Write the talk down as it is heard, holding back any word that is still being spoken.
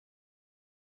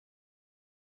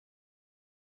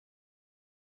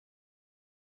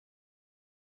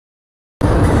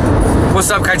What's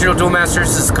up, Kaijudo Duel Masters?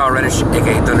 This is Carl Reddish,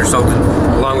 aka Thunder Sultan,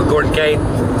 along with Gordon K.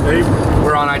 Hey.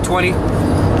 We're on I-20,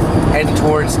 heading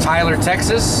towards Tyler,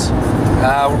 Texas.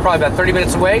 We're probably about 30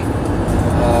 minutes away.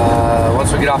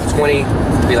 Once we get off 20,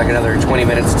 it'll be like another 20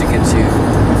 minutes to get to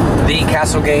the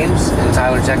Castle Games in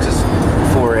Tyler, Texas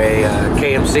for a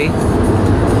KMC.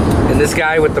 And this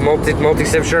guy with the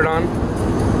multi-step shirt on,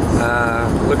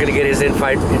 looking to get his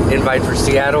invite for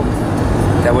Seattle.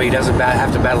 That way he doesn't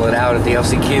have to battle it out at the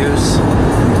LCQs.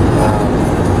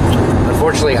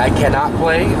 Unfortunately, I cannot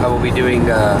play. I will be doing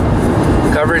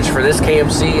coverage for this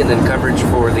KMC and then coverage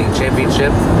for the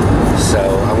championship. So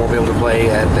I won't be able to play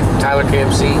at the Tyler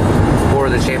KMC or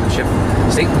the championship.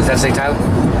 See, does that say Tyler?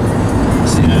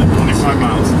 Yeah, 25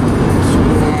 miles.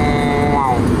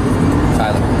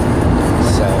 Tyler.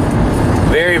 So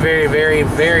very, very, very,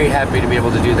 very happy to be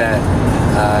able to do that.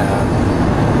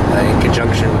 In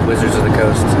conjunction with Wizards of the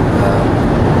Coast.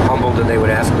 Humbled that they would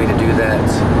ask me to do that,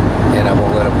 and I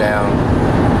won't let them down.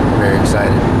 Very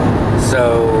excited.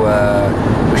 So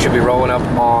we should be rolling up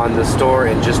on the store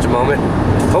in just a moment.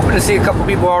 Hoping to see a couple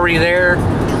people already there.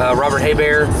 Robert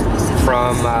Haybear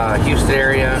from Houston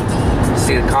area.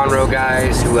 See the Conroe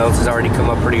guys. Who else has already come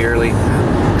up pretty early?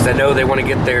 Because I know they want to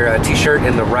get their t-shirt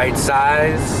in the right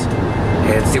size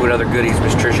and see what other goodies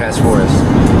Miss Trish has for us.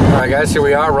 Alright guys, here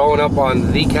we are rolling up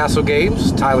on the Castle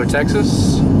Games, Tyler,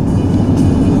 Texas.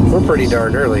 We're pretty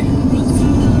darn early.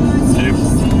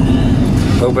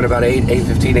 Open about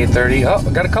 8:15, 8:30. Oh,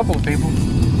 I got a couple of people.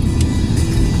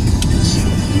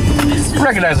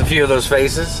 Recognize a few of those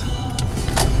faces.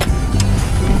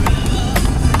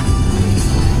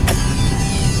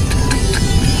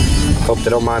 Hope they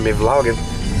don't mind me vlogging.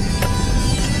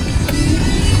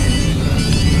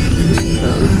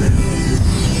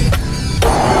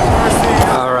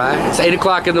 It's 8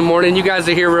 o'clock in the morning. You guys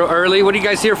are here real early. What are you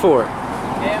guys here for?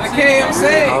 The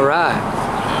KMC. All right.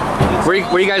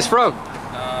 Where you guys from?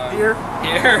 Here.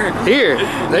 Here.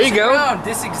 There you go.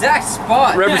 This exact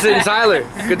spot. Representing Tyler.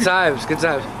 Good times. Good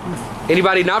times.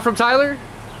 Anybody not from Tyler?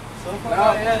 So far,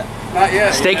 not yet. Not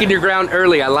yet. Staking your ground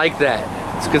early. I like that.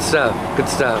 It's good stuff. Good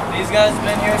stuff. These guys have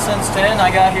been here since 10.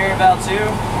 I got here about 2.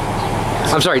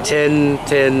 I'm sorry, 10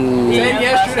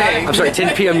 yesterday. I'm sorry,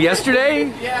 10 p.m.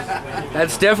 yesterday? Yeah.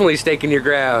 That's definitely staking your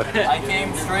ground. I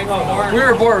came straight from work. We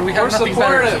were bored. We have nothing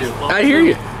better to do. I hear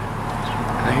you.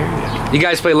 I hear you. You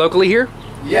guys play locally here?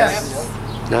 Yes.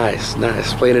 Nice,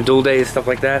 nice. Playing a dual day, stuff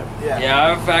like that?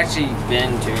 Yeah, I've actually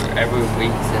been to every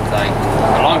week since like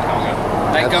a long time ago.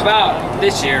 Like about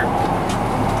this year.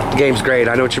 The game's great.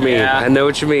 I know what you mean. Yeah. I know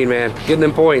what you mean, man. Getting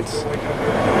them points.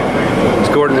 It's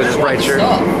Gordon with his bright shirt.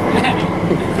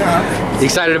 You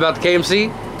excited about the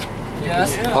KMC?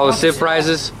 Yes. All the SIP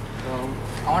prizes?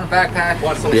 I want a backpack.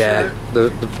 Yeah,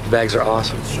 the bags are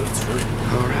awesome.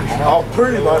 Oh,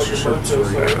 pretty much the shirt too.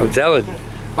 I'm telling you.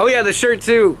 Oh yeah, the shirt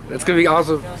too. That's gonna be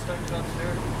awesome.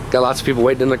 Got lots of people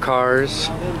waiting in the cars.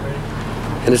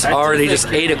 And it's already just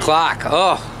 8 o'clock.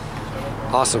 Oh,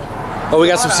 awesome. Oh, we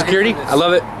got some security. I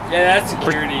love it. Yeah, that's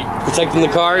security. Protecting the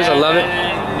cars. I love it.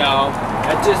 No,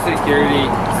 that's just security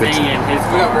staying in his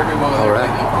car. All right.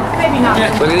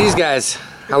 Look at these guys.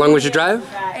 How long was your drive?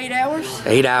 8 hours.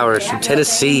 8 hours from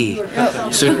Tennessee.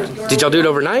 So, did y'all do it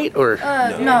overnight or?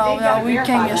 No, we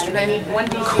came yesterday.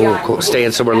 Cool, cool.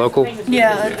 Staying somewhere local?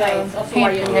 Yeah, at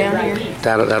Hampton down here.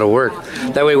 That'll work.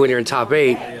 That way, when you're in top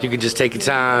 8, you can just take your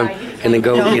time and then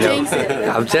go. You know,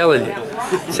 I'm telling you,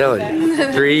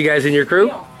 3 of you guys in your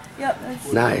crew? Yep.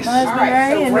 Nice. My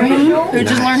husband Ray and me, who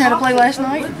just learned how to play last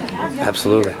night.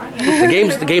 Absolutely.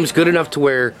 The game's good enough to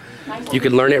where you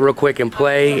can learn it real quick and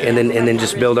play, and then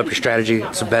just build up your strategy.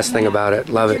 It's the best thing about it.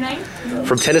 Love it.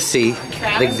 From Tennessee,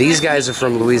 I think these guys are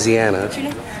from Louisiana.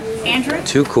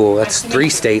 Too cool. That's 3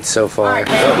 states so far.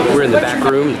 We're in the back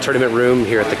room, the tournament room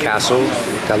here at the castle.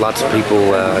 Got lots of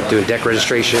people doing deck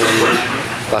registration.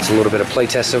 Lots of little bit of play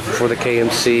testing before the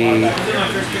KMC.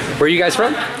 Where are you guys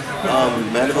from?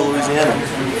 Mandeville, Louisiana.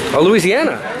 Oh,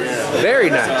 Louisiana. Yeah. Very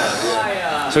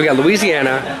nice. So we got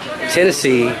Louisiana,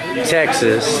 Tennessee,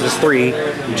 Texas, that's 3.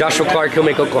 Joshua Clark, he'll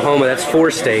make Oklahoma, that's 4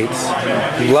 states.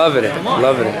 Loving it,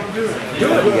 loving it.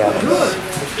 Yeah.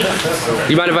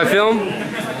 You mind if I film?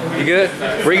 You good?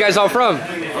 Where are you guys all from?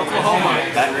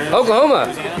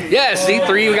 Oklahoma. Yeah, see,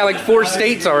 3, we got like 4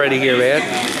 states already here, man.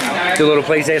 Do a little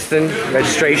play testing,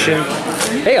 registration.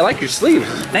 Hey, I like your sleeves.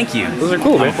 Thank you. Those are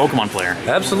cool, man. I'm a Pokemon player.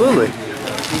 Absolutely.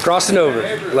 Crossing over,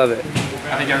 love it.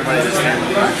 I think everybody's the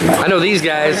same. I know these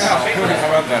guys.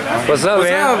 What's up,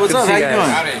 man? What's up? Good to How see you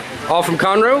guys. doing? All from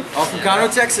Conroe? All from Conroe,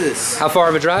 Texas. How far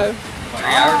of a drive? 3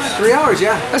 hours? 3 hours,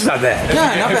 yeah. That's not bad.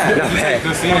 Yeah, not bad. Not bad.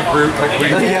 The scenic route,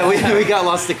 like we got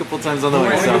lost a couple times on the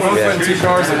way. So. Yeah. 2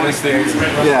 cars in one stage.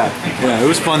 Yeah, it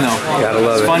was fun though. Gotta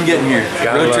love It's it. fun getting here.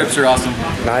 Road trips are awesome.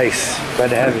 Nice. Glad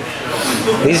to have you.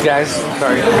 These guys,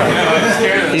 sorry.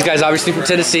 These guys obviously from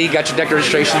Tennessee, got your deck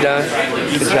registration done.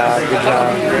 Good job, good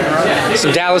job.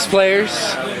 Some Dallas players.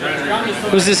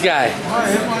 Who's this guy?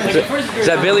 Is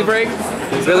that Billy Brake?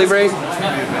 Billy Brake?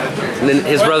 And then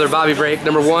his brother Bobby Brake,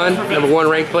 number one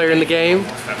ranked player in the game.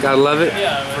 Gotta love it.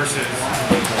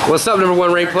 What's up, number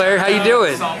 1 ranked player? How you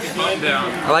doing?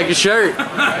 I like your shirt.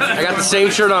 I got the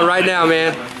same shirt on right now,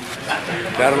 man.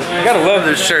 Gotta love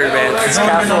this shirt, man. It's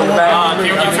castle on the back.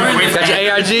 Got your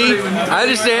AIG? I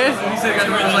understand.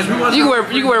 You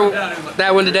can wear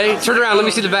that one today. Turn around, let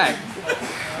me see the back.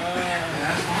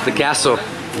 The castle.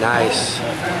 Nice.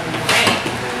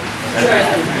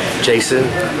 Jason.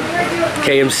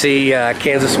 KMC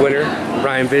Kansas winner.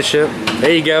 Ryan Bishop.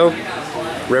 There you go.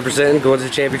 Representing, going to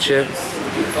the championship.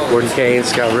 Gordon Kane,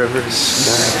 Scott Rivers.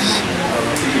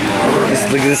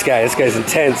 Nice. Look at this guy. This guy's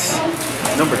intense.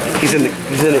 He's in the.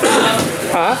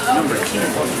 Huh?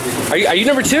 Are you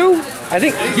number 2? I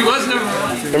think He was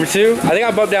number 2. I think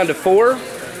I bumped down to 4.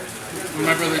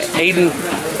 my brother's. Aiden.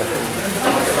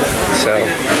 So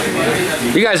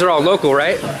you guys are all local,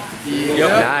 right? Yep.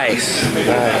 Nice.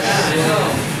 Nice.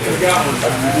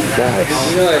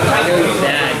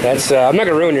 That's I'm not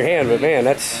gonna ruin your hand, but man,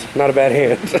 that's not a bad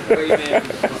hand.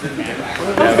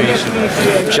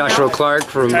 Joshua Clark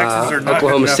from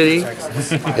Oklahoma City,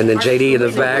 and then JD in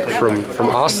the back from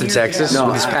Austin, Texas,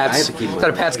 with his Pats. Is that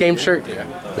a Pats game shirt?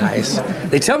 Nice.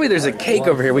 They tell me there's a cake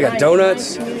over here. We got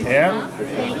donuts. Yeah.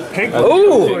 Cake.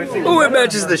 Ooh, it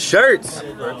matches the shirts.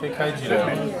 Kaijudo.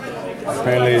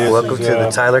 Apparently this Welcome to the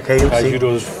Tyler KMC.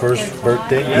 Kaijudo's first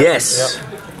birthday. Yes.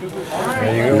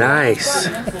 There you go. Nice.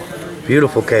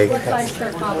 Beautiful cake.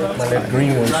 That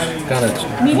green one's kind of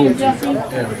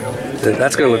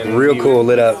That's gonna look real cool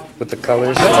lit up with the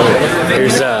colors.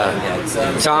 Here's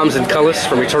Tom's and Cullis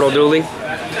from Eternal Dueling,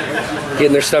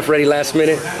 getting their stuff ready last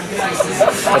minute.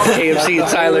 At the KMC and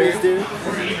Tyler,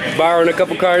 borrowing a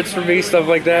couple cards from me, stuff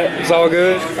like that. It's all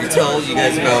good. I told you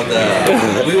guys about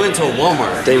we went to a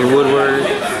Walmart, David Woodward,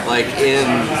 like in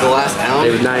the last town.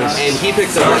 David Nice. And he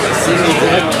picked up like a single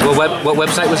thing. What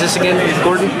website was this again,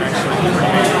 Gordon?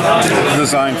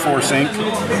 Design Force Inc.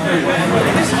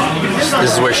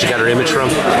 This is where she got her image from.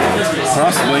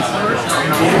 Possibly.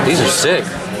 These are sick.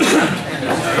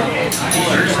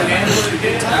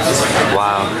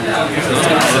 Wow.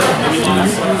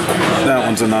 That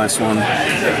one's a nice one.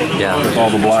 Yeah. With all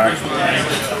the black.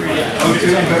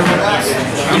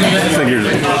 Figured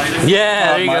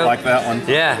Yeah, there you might go. like that one.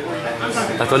 Yeah.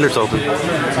 A Thunder Token.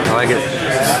 I like it.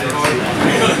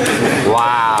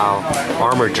 Wow.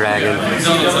 Armored Dragon.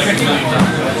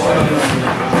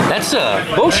 That's a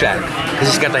Bullshack. Because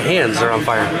he's got the hands, they're on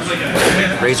fire.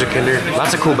 Razor Kinder.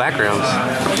 Lots of cool backgrounds.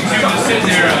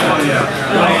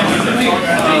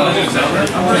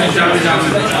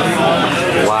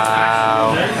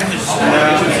 Wow.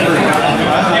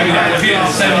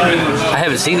 I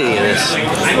haven't seen any of this.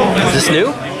 Is this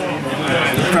new?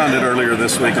 Found it earlier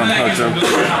this week on Kaijudo.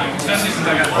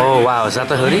 Oh wow, is that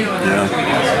the hoodie? Yeah.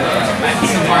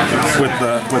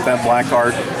 With that black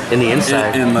art In the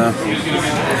inside. in the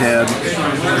head.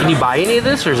 Can you buy any of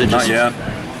this, or is it Not just? yet.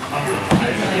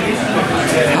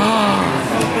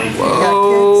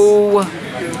 Whoa!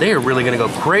 They are really gonna go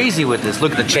crazy with this.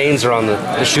 Look, the chains are on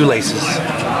the shoelaces.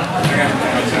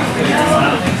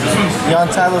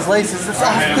 Beyond Tyler's laces, it's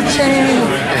off the chain.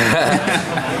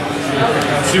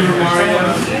 Super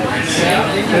Mario.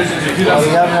 We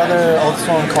have another old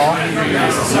stone call.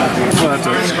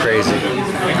 It's crazy.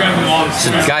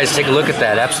 So guys, take a look at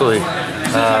that. Absolutely.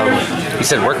 You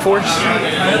said Workforce?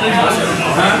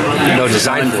 No,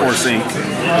 Design Force. Inc.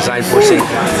 Design Force Inc.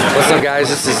 What's up, guys?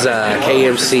 This is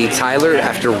KMC Tyler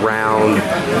after round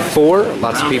 4.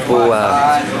 Lots of people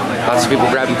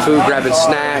grabbing food, grabbing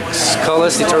snacks.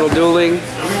 Cullis, Eternal Dueling.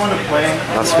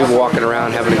 Lots of people walking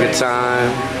around having a good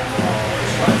time.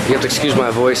 You have to excuse my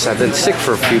voice. I've been sick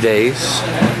for a few days,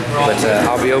 but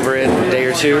I'll be over it in a day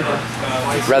or 2.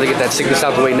 I'd rather get that sickness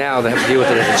out the way now than have to deal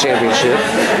with it at the championship.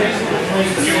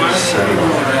 So,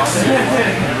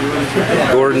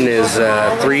 Gordon is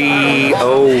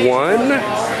 301.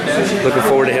 Looking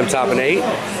forward to him topping 8.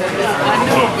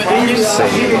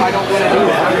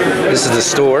 This is the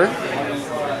store.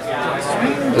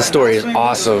 The store is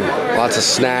awesome. Lots of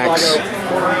snacks.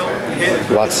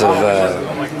 Lots of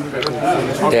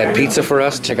They had pizza for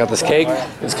us. Check out this cake.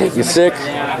 This cake is sick.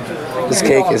 This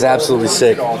cake is absolutely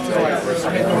sick.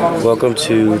 Welcome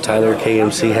to Tyler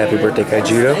KMC. Happy birthday,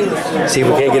 Kaijudo. See if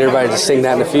we can't get everybody to sing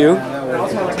that in a few.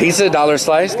 Pizza, $1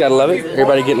 slice. Gotta love it.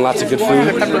 Everybody getting lots of good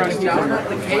food.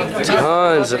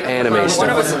 Tons of anime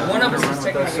stuff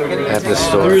at this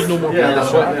store.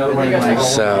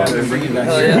 So,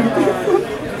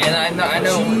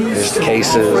 there's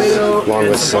cases along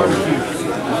with some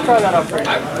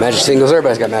Magic singles.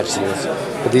 Everybody's got Magic singles.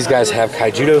 But these guys have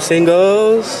Kaijudo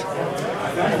singles.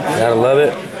 Gotta love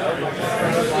it.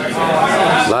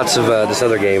 Lots of this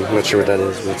other game. I'm not sure what that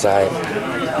is, but it's alright.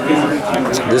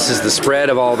 This is the spread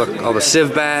of all the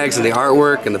Civ bags and the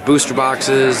artwork and the booster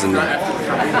boxes and the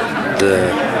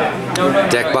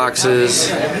deck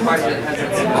boxes.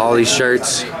 All these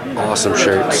shirts. Awesome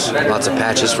shirts. Lots of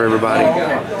patches for everybody.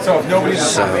 So,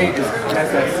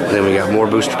 then we got more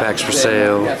booster packs for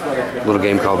sale. A little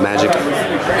game called Magic.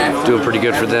 Doing pretty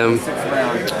good for them.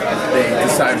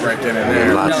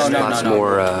 And lots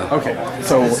more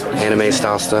anime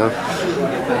style stuff.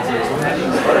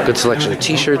 Good selection of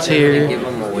t-shirts here.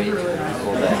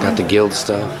 Got the guild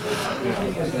stuff.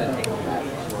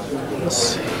 Let's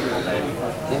see.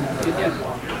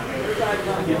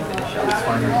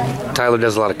 Tyler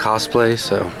does a lot of cosplay,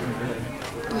 so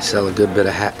they sell a good bit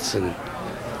of hats and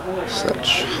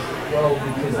such.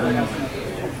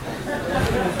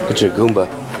 Get your Goomba.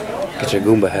 Get your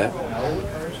Goomba hat.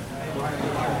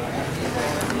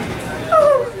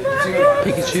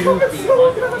 Pikachu.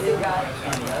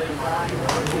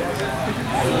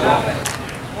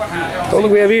 Oh,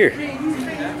 look, we have here.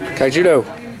 Kaijudo.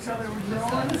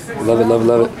 Love it, love it,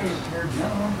 love it.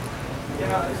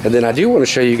 And then I do want to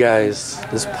show you guys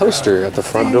this poster at the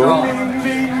front door,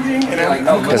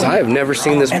 because I have never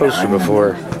seen this poster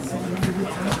before.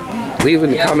 Leave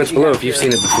in the comments below if you've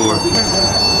seen it before.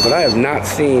 But I have not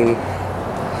seen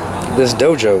this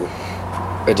Dojo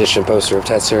edition poster of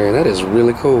Tatsurian. That is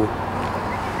really cool.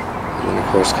 And then of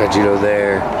course Kaijudo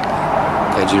there,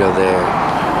 Kaijudo there,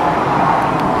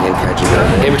 and Kaijudo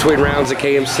there. In between rounds at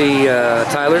KMC,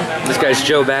 Tyler. This guy's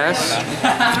Joe Bass.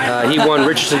 He won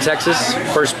Richardson, Texas,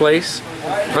 first place.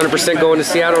 100% going to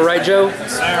Seattle, right, Joe?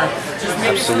 Yes, sir.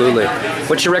 Absolutely.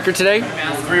 What's your record today?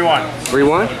 3-1.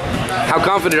 3-1? How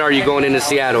confident are you going into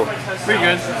Seattle? Pretty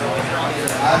good.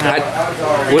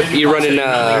 What, you running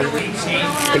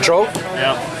control?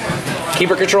 Yep.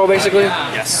 Keeper control, basically?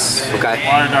 Yes. Okay.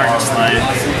 Water Darkness Light.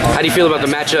 How do you feel about the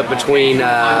matchup between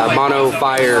Mono,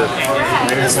 Fire?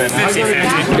 50-50.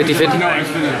 50-50?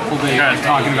 We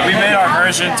made our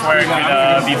version to where it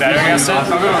could be better against it.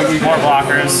 More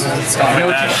blockers, stuff like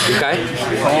that. Okay.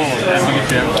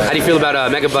 How do you feel about a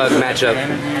Mega Bug matchup?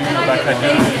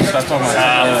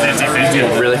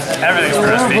 50-50. Really? Everything's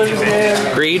pretty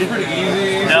 50-50. Greed?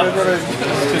 Yep.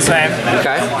 The same.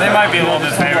 Okay. They might be a little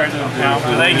bit favored, you know,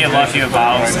 but they get lucky with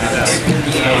bottles and just win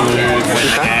the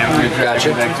game.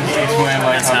 Gotcha.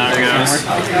 That's how it goes.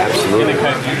 Absolutely.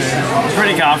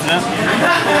 Pretty confident.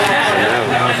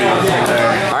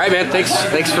 All right, man.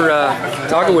 Thanks for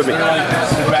talking with me.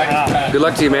 Good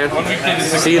luck to you, man.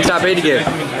 See you in top 8 again.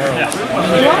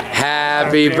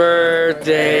 Happy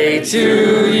birthday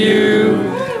to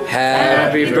you.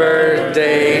 Happy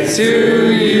birthday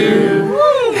to you.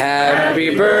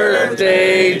 Happy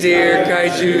birthday, dear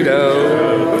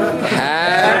Kaijudo.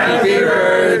 Happy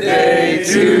birthday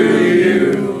to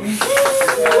you.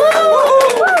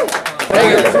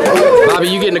 Hey, Bobby,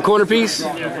 you getting a corner piece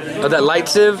of that light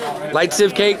sieve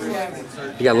cake?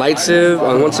 You got light sieve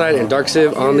on one side and dark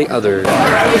sieve on the other.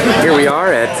 Here we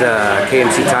are at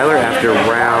KMC Tyler after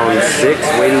round 6,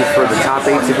 waiting for the top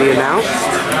 8 to be announced.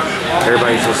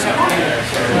 Everybody's just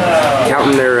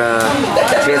counting their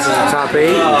chances of top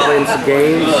 8 and playing some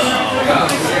games.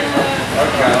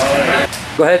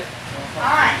 Go ahead.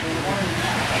 Alright.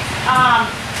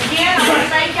 Again, I want to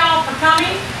thank y'all for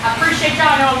coming. I appreciate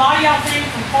y'all. I know a lot of y'all came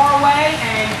from far away,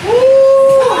 and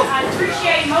I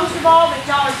appreciate most of all that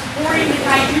y'all are supporting the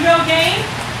Kaijudo game.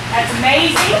 That's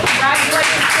amazing.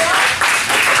 Congratulations, Phil.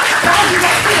 Your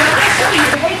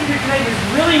behavior here today was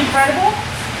really incredible,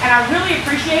 and I really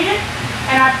appreciate it.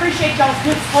 And I appreciate y'all's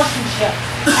good sportsmanship.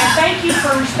 And thank you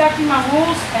for respecting my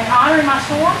rules and honoring my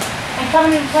store and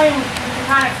coming in and playing with the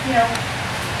kind of, you know,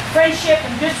 friendship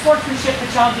and good sportsmanship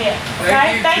that y'all get.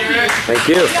 Okay? Thank you. Thank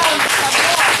you.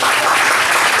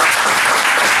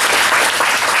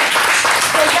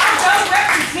 So y'all go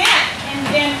represent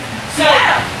and so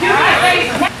do me a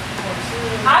favor.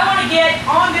 I want to get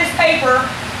on this paper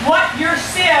what your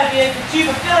civ is that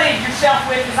you've affiliated yourself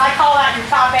with, because I call out your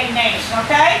top 8 names,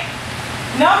 okay?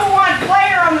 #1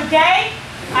 player on the day.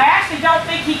 I actually don't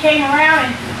think he came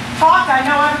around and talked, I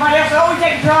know everybody else, oh, we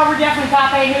take a draw, we're definitely top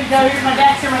 8, here we go, here's my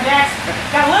decks, here's my decks.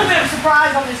 Got a little bit of a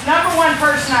surprise on this number 1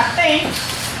 person, I think,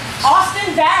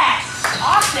 Austin Dash.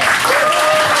 Austin.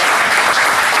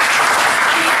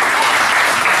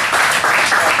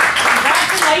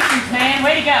 Congratulations, man,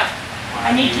 way to go.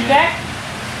 I need your deck.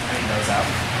 I need those out.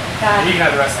 You can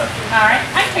have the rest of it. All right,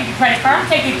 I can take your credit card,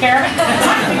 take good care of it.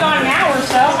 Might be gone an hour or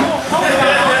so.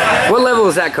 What level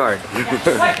is that card?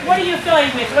 What are you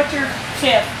affiliated with? What's your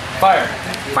chip? Fire.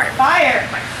 Fire.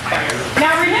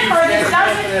 Now remember, this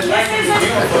isn't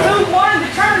who won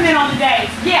the tournament on the day.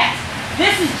 Yes,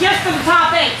 this is just for the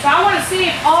top 8. So I want to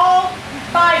see if all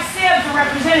 5 sibs are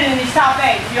represented in these top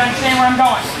 8. You understand where I'm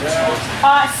going?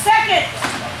 Second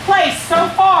place so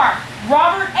far,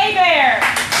 Robert Hebert.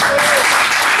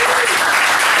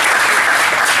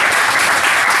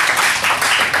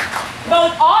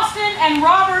 Both Austin and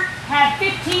Robert had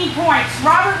 15 points.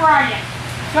 Robert, where are you?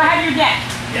 Do I have your deck?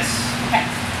 Yes. Okay.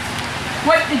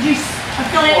 What did you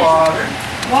affiliate?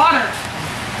 Water.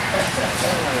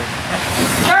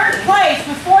 Third place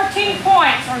with 14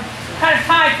 points, or kind of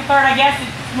tied for third, I guess.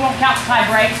 We won't count the tie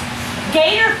breaks.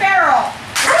 Gator Farrell.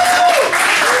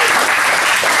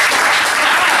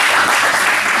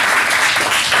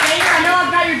 Gator, I know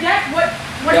I've got your deck. What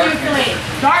are you affiliated?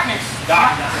 Darkness.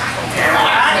 Darkness.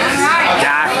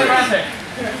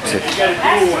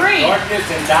 That's 3. Darkness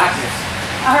and darkness.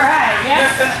 All right,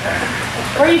 yes.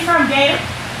 Where are you from, Gator?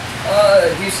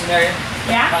 Houston area.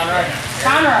 Yeah? Conroe.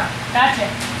 Conroe. Gotcha.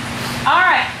 All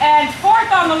right, and 4th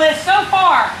on the list so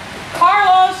far,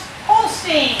 Carlos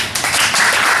Holstein.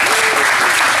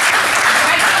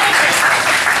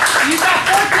 You got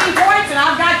 14 points, and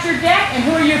I've got your deck. And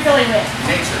who are you affiliated with?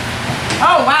 Nature.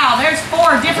 Oh, wow, there's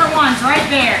 4 different ones right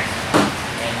there.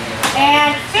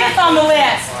 And 5th on the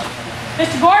list,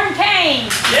 Mr. Gordon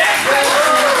Kane.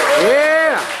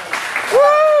 Yeah!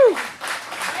 Woo!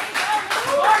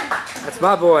 That's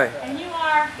my boy. And you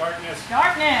are? Darkness.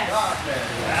 Darkness.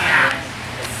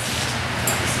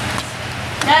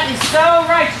 That is so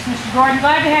righteous, Mr. Gordon.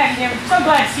 Glad to have you there. We're so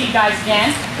glad to see you guys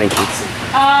again. Thank you.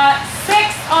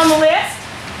 6th on the list,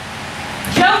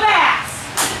 Joe Bass.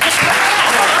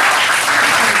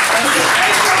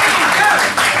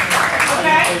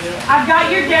 Okay, I've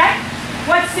got your deck.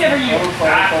 What sib are you?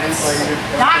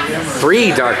 Darkness.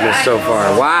 3 darkness so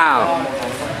far. Wow.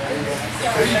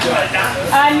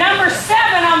 Number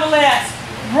 7 on the list,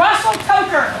 Russell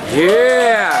Coker.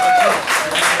 Yeah.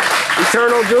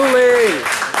 Eternal dueling.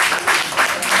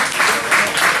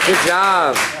 Good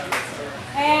job.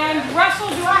 And Russell,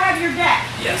 do I have your deck?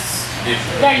 Yes.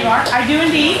 There you are. I do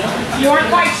indeed. You weren't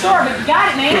quite sure, but you got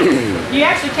it, man. You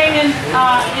actually came in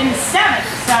 7th,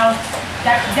 so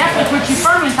that definitely puts you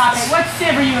firmly in top 8. What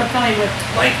sib are you affiliated with?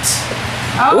 Light.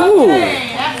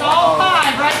 Okay, that's all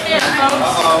 5 right there,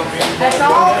 folks. That's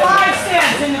all 5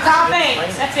 sibs in the top 8.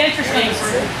 That's interesting.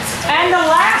 And the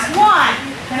last one,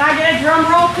 can I get a drum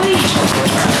roll, please?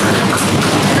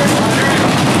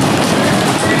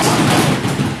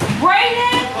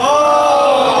 Brayden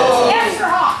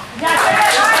Esterhoff. Did I say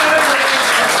that right?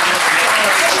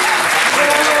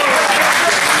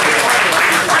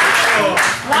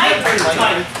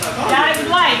 Light? Got it with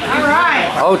light. All right.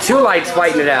 Oh, 2 lights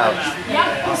fighting it out.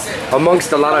 Yep.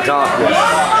 Amongst a lot of darkness. 1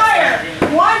 fire,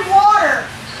 1 water,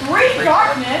 3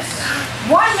 darkness,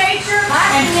 1 nature,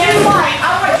 and 2 light.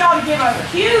 I want y'all to give a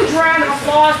huge round of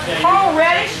applause to Carl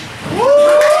Reddish. Woo!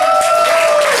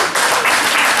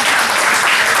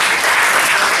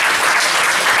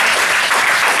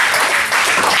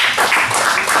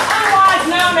 Otherwise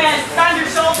known as Thunder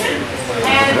Sultan,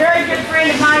 and a very good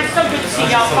friend of mine. So good to see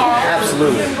y'all, Carl.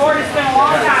 Absolutely. Gordon's been a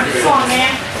long time. This long,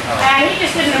 man. And he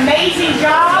just did an amazing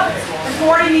job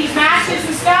recording these matches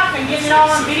and stuff and getting it all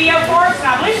on video for us. And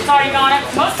I believe it's already gone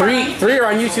up. Most 3 are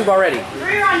on YouTube already.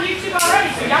 3 are on YouTube already,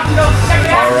 so y'all can go check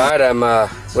it out. All right, I'm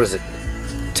what is it?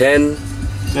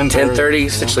 10:30,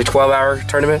 essentially 12-hour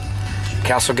tournament.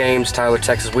 Castle Games, Tyler,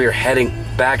 Texas. We are heading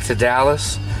back to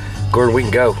Dallas. Gordon, we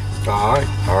can go. All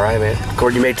right, man.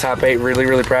 Gordon, you made top 8. Really,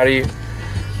 really proud of you.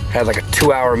 Had like a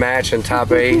 2-hour match in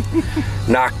top 8,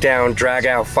 knockdown, drag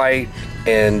out fight,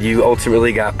 and you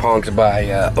ultimately got punked by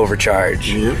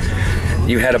Overcharge. Yep.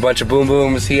 You had a bunch of boom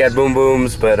booms. He had boom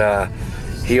booms, but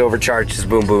he overcharged his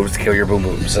boom booms to kill your boom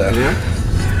booms. Yeah.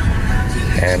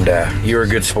 And you were a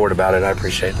good sport about it. I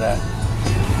appreciate that.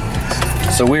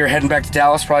 So we are heading back to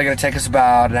Dallas. Probably going to take us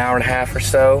about an hour and a half or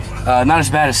so. Not as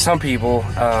bad as some people.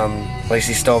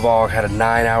 Lacey Stovall had a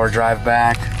 9-hour drive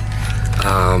back.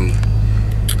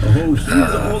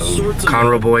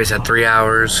 Conroe boys had 3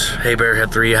 hours. Hebert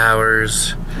had 3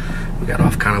 hours. we got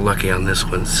off kind of lucky on this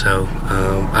one. So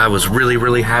I was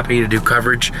really happy to do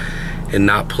coverage and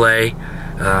not play.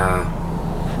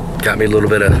 Got me a little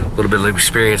bit of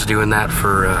experience doing that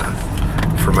for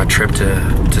my trip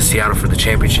to Seattle for the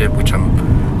championship, which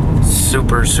I'm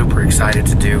super excited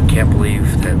to do. Can't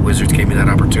believe that Wizards gave me that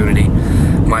opportunity.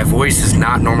 My voice is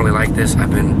not normally like this. I've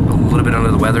been a little bit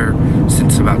under the weather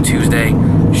since about Tuesday.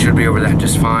 Should be over that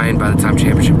just fine by the time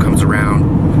championship comes around.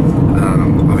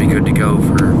 I'll be good to go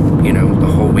for, you know, the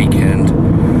whole weekend.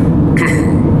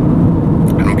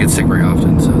 I don't get sick very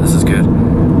often, so this is good.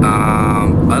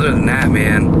 Other than that,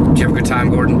 man, did you have a good time,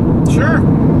 Gordon? Sure.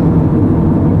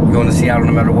 Going to Seattle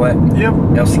no matter what? Yep.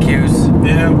 LCQs?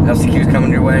 Yeah. LCQs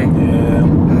coming your way?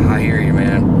 Yeah. I hear you,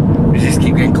 man. You just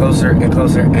keep getting closer and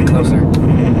closer and closer.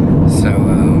 So,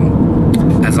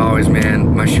 as always,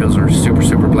 man, my shows are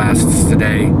super blast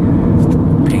today.